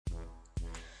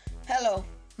Hello,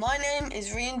 my name is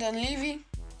Rian Dunleavy,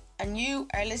 and you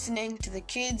are listening to the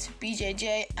Kids,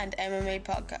 BJJ, and MMA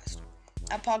podcast.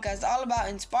 A podcast all about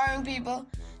inspiring people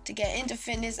to get into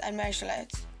fitness and martial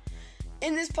arts.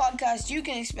 In this podcast, you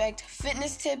can expect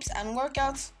fitness tips and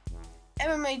workouts,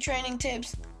 MMA training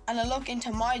tips, and a look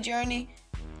into my journey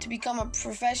to become a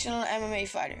professional MMA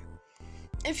fighter.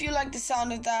 If you like the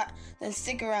sound of that, then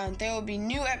stick around. There will be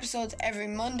new episodes every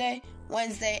Monday,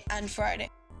 Wednesday, and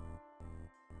Friday.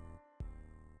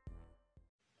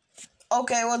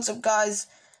 Okay, what's up, guys?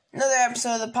 Another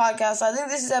episode of the podcast. I think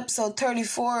this is episode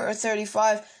 34 or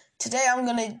 35. Today I'm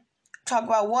going to talk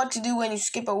about what to do when you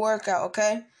skip a workout,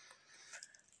 okay?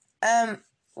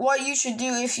 What you should do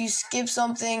if you skip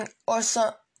something or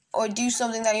do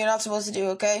something that you're not supposed to do,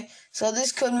 okay? So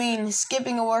this could mean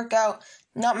skipping a workout,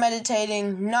 not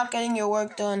meditating, not getting your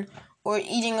work done, or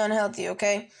eating unhealthy,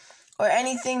 okay? Or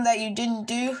anything that you didn't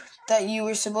do that you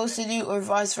were supposed to do, or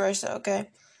vice versa, okay?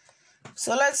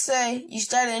 So let's say you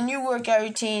started a new workout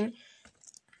routine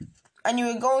and you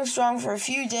were going strong for a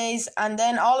few days, and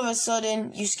then all of a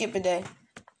sudden you skip a day.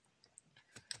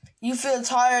 You feel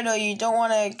tired or you don't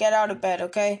want to get out of bed,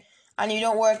 okay? And you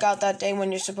don't work out that day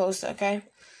when you're supposed to, okay?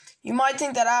 You might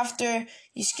think that after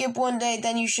you skip one day,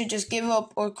 then you should just give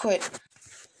up or quit.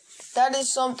 That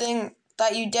is something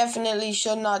that you definitely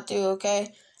should not do,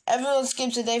 okay? Everyone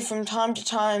skips a day from time to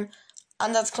time,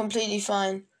 and that's completely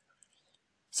fine.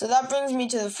 So that brings me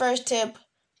to the first tip.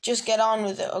 Just get on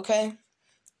with it, okay?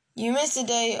 You missed a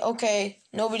day, okay,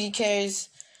 nobody cares.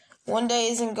 One day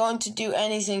isn't going to do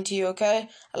anything to you, okay?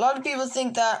 A lot of people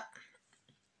think that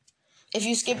if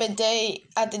you skip a day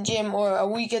at the gym or a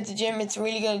week at the gym, it's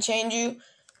really going to change you.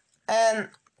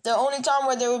 The only time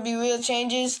where there will be real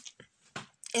changes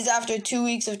is after 2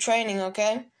 weeks of training,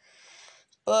 okay?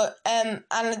 But and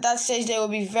at that stage they will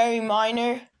be very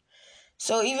minor.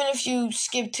 So even if you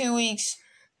skip 2 weeks,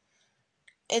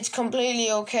 it's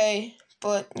completely okay,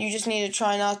 but you just need to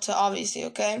try not to, obviously,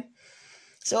 okay?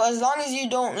 So as long as you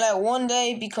don't let 1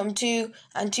 day become 2,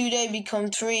 and 2 days become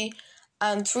 3,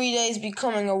 and 3 days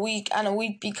becoming a week, and a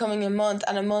week becoming a month,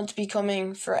 and a month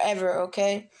becoming forever,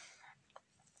 okay?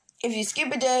 If you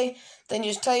skip a day, then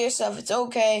just tell yourself it's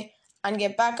okay, and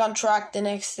get back on track the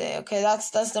next day, okay?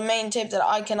 That's the main tip that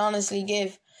I can honestly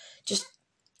give.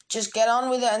 Just get on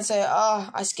with it and say,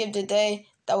 I skipped a day.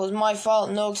 That was my fault.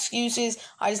 No excuses.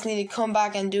 I just need to come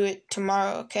back and do it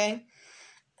tomorrow, okay?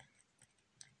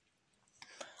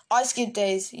 I skip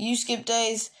days. You skip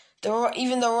days.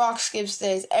 Even The Rock skips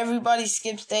days. Everybody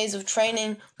skips days of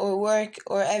training or work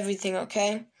or everything,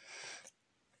 okay?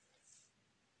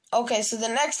 Okay, so the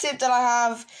next tip that I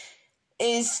have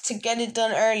is to get it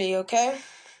done early, okay?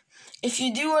 If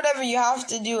you do whatever you have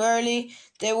to do early,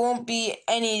 there won't be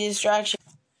any distraction.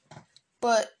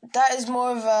 But that is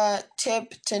more of a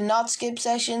tip to not skip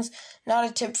sessions, not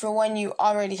a tip for when you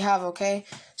already have, okay?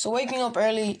 So waking up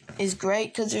early is great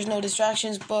because there's no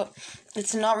distractions, but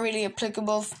it's not really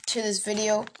applicable to this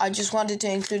video. I just wanted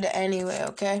to include it anyway,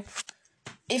 okay?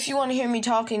 If you want to hear me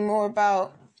talking more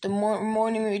about the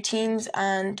morning routines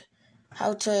and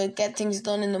how to get things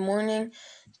done in the morning,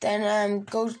 then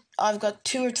I've got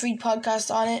 2 or 3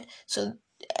 podcasts on it, so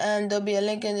there'll be a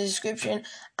link in the description,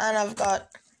 and I've got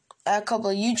a couple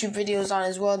of YouTube videos on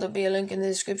as well. There'll be a link in the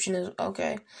description,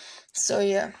 okay? So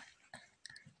yeah.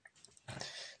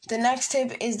 The next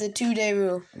tip is the 2-day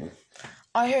rule.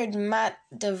 I heard Matt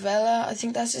Davella, I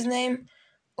think that's his name,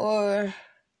 or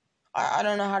I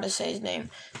don't know how to say his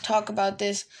name, talk about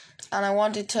this, and I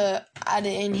wanted to add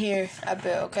it in here a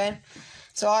bit, okay?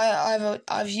 So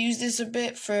I've used this a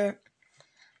bit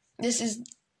this is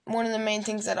one of the main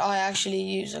things that I actually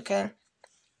use, okay?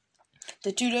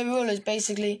 The 2-day rule is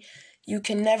basically you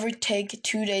can never take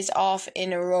 2 days off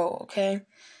in a row, okay?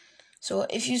 So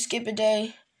if you skip a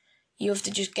day, you have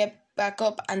to just get back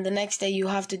up, and the next day you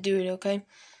have to do it, okay?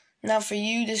 Now for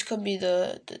you, this could be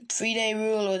the 3-day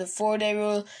rule or the 4-day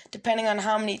rule, depending on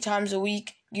how many times a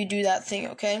week you do that thing,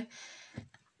 okay?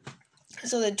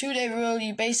 So the 2-day rule,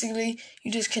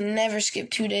 you just can never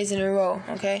skip 2 days in a row,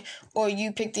 okay? Or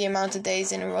you pick the amount of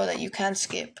days in a row that you can't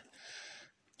skip.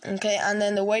 Okay, and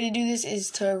then the way to do this is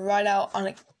to write out on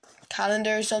a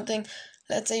calendar or something.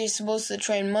 Let's say you're supposed to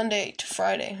train Monday to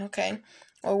Friday, okay?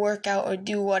 Or work out or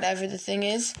do whatever the thing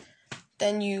is.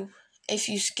 Then if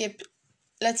you skip,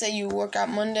 let's say you work out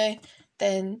Monday,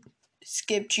 then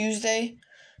skip Tuesday,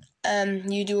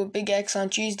 and you do a big X on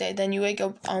Tuesday. Then you wake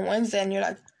up on Wednesday and you're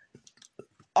like,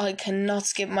 I cannot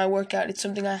skip my workout. It's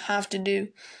something I have to do.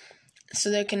 So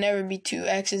there can never be 2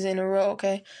 X's in a row,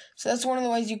 okay? So that's one of the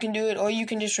ways you can do it, or you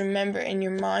can just remember in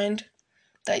your mind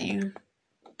that you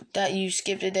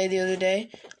skipped a day the other day,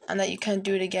 and that you can't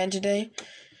do it again today.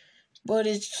 But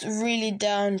it's really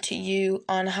down to you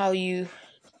on how you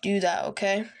do that,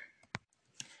 okay?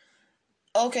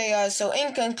 Okay, guys, so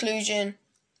in conclusion,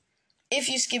 if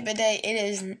you skip a day,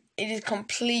 it is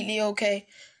completely okay.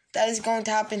 That is going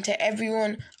to happen to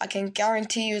everyone. I can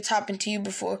guarantee you it's happened to you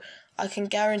before. I can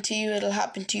guarantee you it'll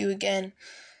happen to you again.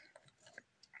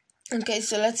 Okay,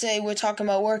 so let's say we're talking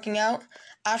about working out.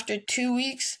 After 2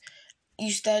 weeks,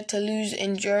 you start to lose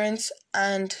endurance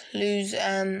and lose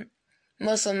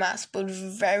muscle mass, but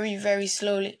very, very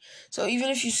slowly. So even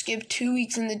if you skip 2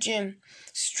 weeks in the gym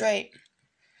straight,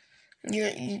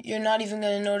 you're not even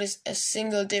going to notice a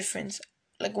single difference,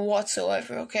 like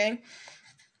whatsoever, okay?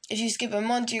 If you skip a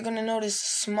month, you're going to notice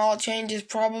small changes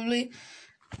probably,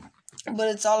 but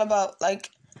it's all about, like,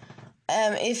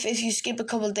 if you skip a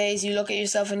couple of days, you look at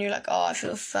yourself and you're like, oh, I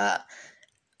feel fat,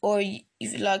 or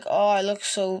you're like, oh, I look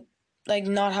so, like,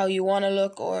 not how you want to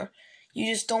look, or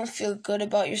you just don't feel good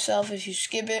about yourself if you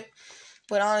skip it.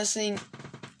 But honestly,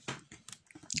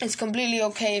 it's completely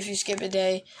okay if you skip a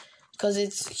day, because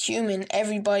it's human.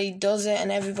 Everybody does it,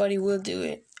 and everybody will do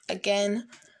it again.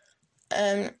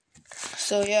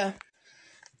 So yeah.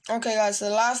 Okay, guys, so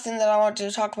the last thing that I want to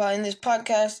talk about in this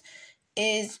podcast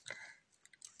is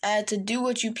to do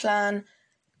what you plan,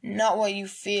 not what you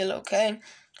feel, okay?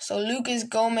 So Lucas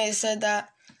Gomez said that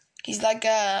he's like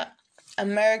a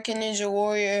American Ninja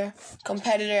Warrior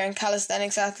competitor and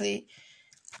calisthenics athlete.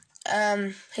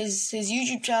 His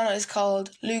YouTube channel is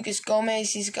called Lucas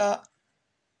Gomez. He's got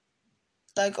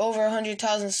like over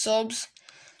 100,000 subs,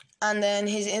 and then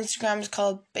his Instagram is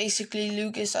called Basically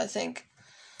Lucas, I think.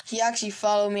 He actually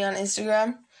followed me on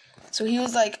Instagram, so he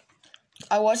was like,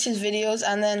 I watched his videos,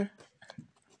 and then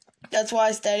that's why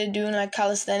I started doing like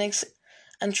calisthenics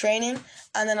and training,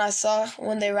 and then I saw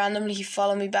one day randomly he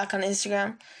followed me back on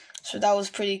Instagram, so that was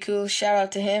pretty cool. Shout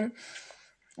out to him.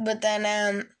 But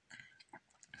then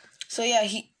so yeah,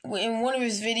 he in one of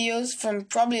his videos from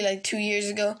probably like 2 years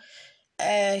ago,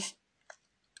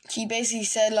 he basically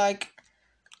said like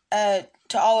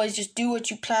to always just do what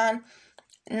you plan,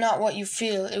 not what you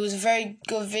feel. It was a very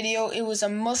good video. It was a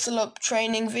muscle up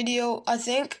training video, I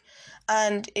think,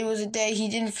 and it was a day he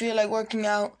didn't feel like working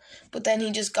out, but then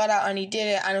he just got out and he did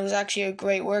it, and it was actually a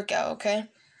great workout, okay?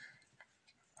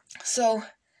 So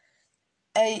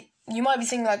you might be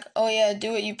thinking like, oh yeah,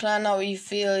 do what you plan, not what you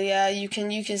feel. Yeah, you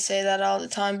can say that all the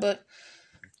time, but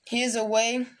here's a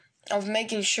way of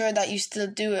making sure that you still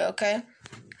do it, okay?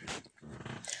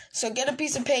 So get a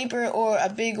piece of paper or a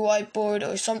big whiteboard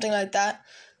or something like that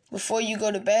before you go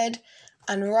to bed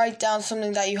and write down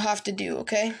something that you have to do,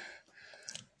 okay?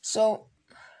 So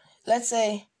let's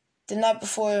say the night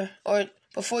before or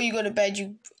before you go to bed,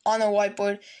 you on a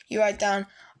whiteboard, you write down,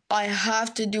 I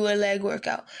have to do a leg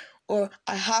workout, or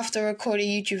I have to record a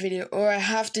YouTube video, or I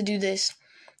have to do this,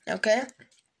 okay?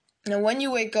 Now, when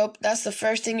you wake up, that's the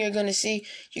first thing you're going to see.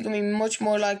 You're going to be much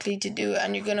more likely to do it,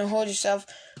 and you're going to hold yourself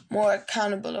more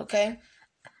accountable, okay?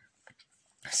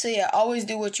 So yeah, always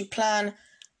do what you plan,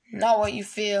 not what you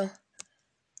feel.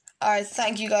 Alright,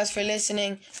 thank you guys for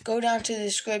listening. Go down to the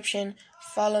description.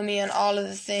 Follow me on all of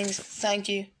the things. Thank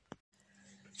you.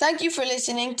 Thank you for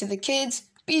listening to the Kids,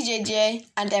 BJJ,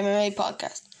 and MMA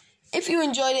podcast. If you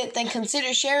enjoyed it, then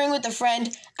consider sharing with a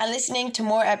friend and listening to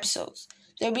more episodes.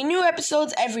 There'll be new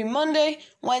episodes every Monday,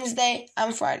 Wednesday,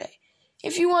 and Friday.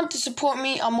 If you want to support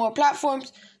me on more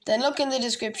platforms, then look in the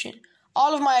description.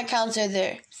 All of my accounts are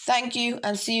there. Thank you,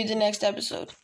 and see you in the next episode.